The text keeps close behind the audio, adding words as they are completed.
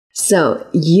So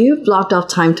you blocked off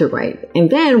time to write. And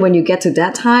then when you get to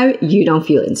that time, you don't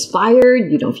feel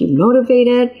inspired, you don't feel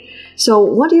motivated. So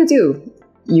what do?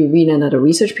 You read another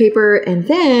research paper, and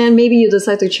then maybe you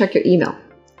decide to check your email.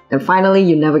 And finally,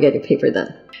 you never get your paper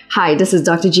done. Hi, this is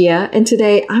Dr. Gia, and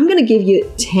today I'm going to give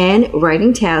you 10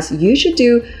 writing tasks you should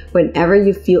do whenever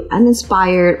you feel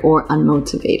uninspired or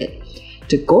unmotivated.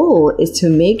 The goal is to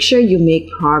make sure you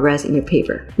make progress in your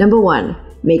paper. Number 1,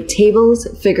 make tables,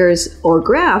 figures, or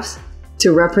graphs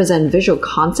to represent visual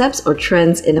concepts or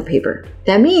trends in a paper.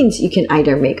 That means you can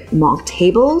either make mock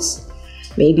tables,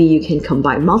 maybe you can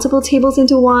combine multiple tables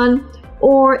into one,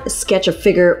 or sketch a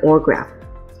figure or graph.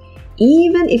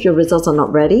 Even if your results are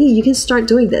not ready, you can start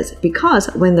doing this because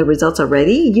when the results are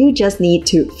ready, you just need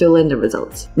to fill in the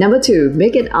results. Number 2,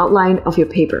 make an outline of your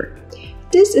paper.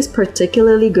 This is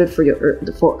particularly good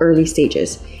for early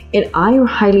stages, and I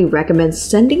highly recommend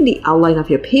sending the outline of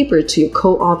your paper to your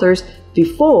co-authors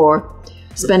before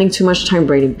spending too much time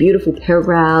writing beautiful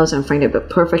paragraphs and finding the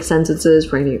perfect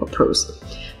sentences, writing your prose.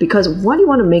 Because what you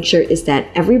want to make sure is that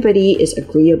everybody is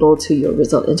agreeable to your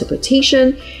result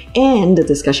interpretation and the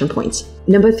discussion points.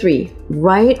 Number 3,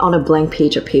 write on a blank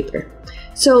page of paper.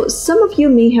 So some of you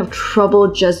may have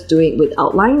trouble just doing it with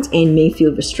outlines and may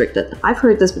feel restricted. I've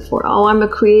heard this before. Oh, I'm a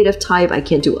creative type, I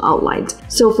can't do outlines.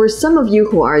 So for some of you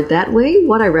who are that way,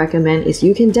 what I recommend is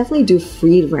you can definitely do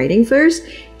free writing first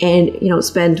and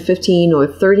spend 15 or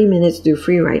 30 minutes to do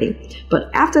free writing. But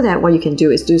after that, what you can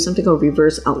do is do something called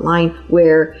reverse outline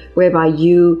whereby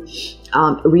you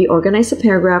reorganize the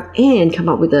paragraph and come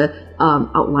up with the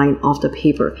outline of the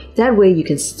paper. That way you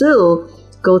can still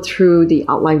go through the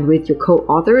outline with your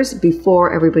co-authors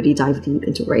before everybody dive deep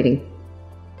into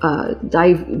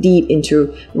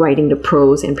writing the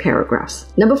prose and paragraphs.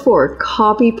 Number 4,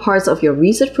 copy parts of your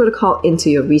research protocol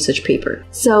into your research paper.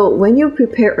 So when you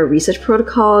prepare a research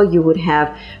protocol, you would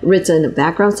have written a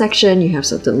background section, you have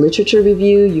some the literature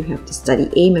review, you have the study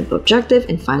aim and objective,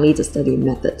 and finally the study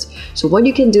methods. So what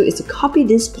you can do is to copy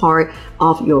this part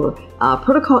of your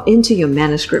protocol into your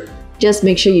manuscript. Just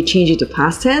make sure you change it to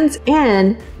past tense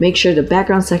and make sure the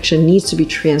background section needs to be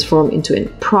transformed into a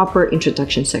proper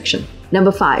introduction section.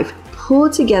 Number 5, pull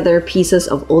together pieces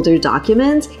of older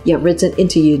documents you have written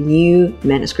into your new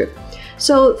manuscript.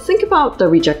 So think about the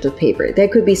rejected paper. There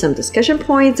could be some discussion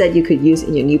points that you could use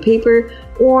in your new paper,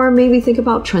 or maybe think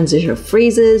about transitional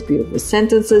phrases, beautiful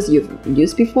sentences you've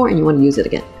used before and you want to use it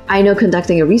again. I know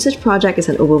conducting a research project is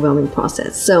an overwhelming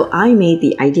process, so I made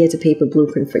the idea to paper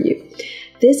blueprint for you.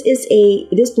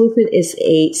 This blueprint is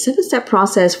a 7-step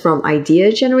process from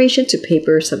idea generation to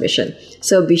paper submission.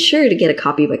 So be sure to get a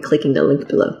copy by clicking the link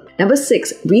below. Number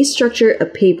 6, restructure a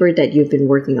paper that you've been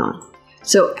working on.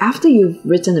 So after you've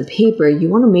written a paper, you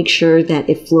want to make sure that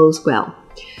it flows well.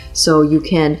 So you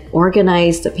can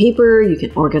organize the paper, you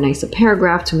can organize the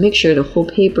paragraph to make sure the whole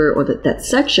paper or that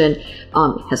section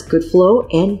has good flow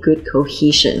and good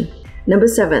cohesion. Number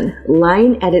 7,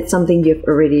 line edit something you've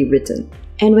already written.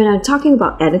 And when I'm talking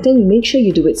about editing, make sure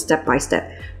you do it step by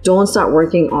step. Don't start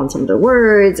working on some of the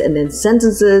words and then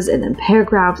sentences and then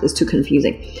paragraphs. It's too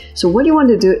confusing. So what you want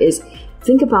to do is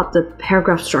think about the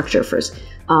paragraph structure first.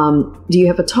 Do you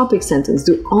have a topic sentence?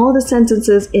 Do all the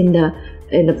sentences in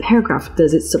the paragraph,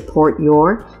 does it support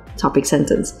your topic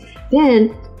sentence?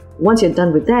 Then once you're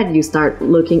done with that, you start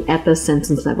looking at the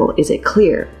sentence level. Is it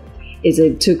clear? Is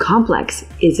it too complex?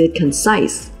 Is it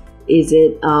concise? Is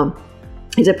it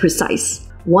precise?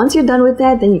 Once you're done with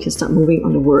that, then you can start moving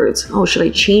on the words. Oh, should I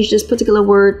change this particular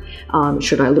word?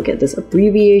 Should I look at this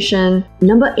abbreviation?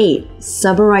 Number 8,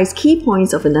 summarize key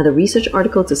points of another research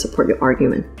article to support your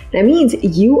argument. That means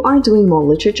you are doing more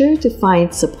literature to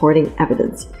find supporting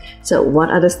evidence. So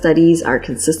what other studies are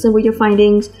consistent with your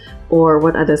findings, or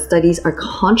what other studies are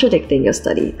contradicting your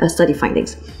study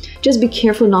findings? Just be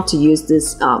careful not to use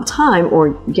this time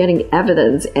or getting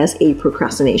evidence as a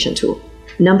procrastination tool.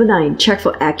 Number 9, check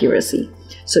for accuracy.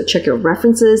 So check your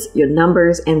references, your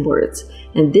numbers, and words.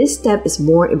 And this step is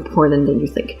more important than you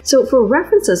think. So for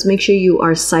references, make sure you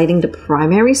are citing the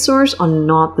primary source or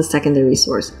not the secondary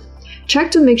source.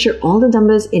 Check to make sure all the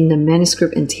numbers in the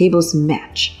manuscript and tables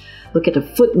match. Look at the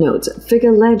footnotes,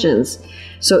 figure legends.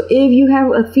 So if you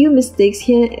have a few mistakes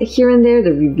here and there,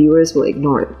 the reviewers will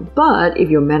ignore it. But if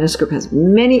your manuscript has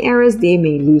many errors, they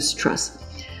may lose trust.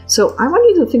 So I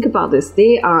want you to think about this.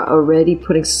 They are already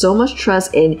putting so much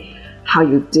trust in how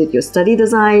you did your study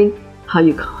design, how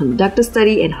you conduct the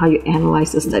study, and how you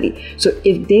analyze the study. So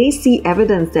if they see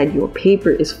evidence that your paper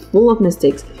is full of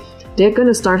mistakes, they're going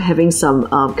to start having some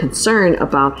concern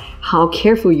about how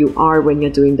careful you are when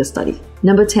you're doing the study.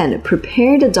 Number 10,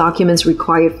 prepare the documents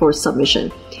required for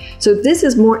submission. So this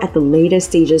is more at the latest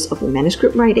stages of the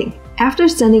manuscript writing. After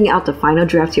sending out the final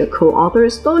draft to your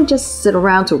co-authors, don't just sit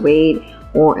around to wait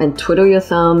and twiddle your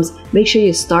thumbs. Make sure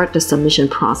you start the submission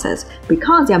process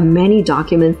because there are many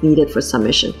documents needed for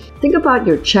submission. Think about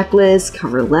your checklist,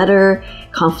 cover letter,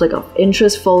 conflict of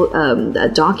interest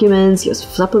documents, your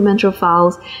supplemental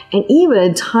files, and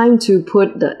even time to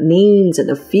put the names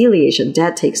and affiliation.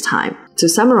 That takes time. To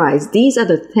summarize, these are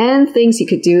the 10 things you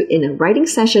could do in a writing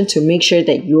session to make sure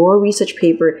that your research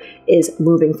paper is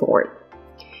moving forward.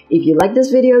 If you like this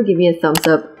video, give me a thumbs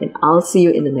up and I'll see you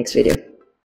in the next video.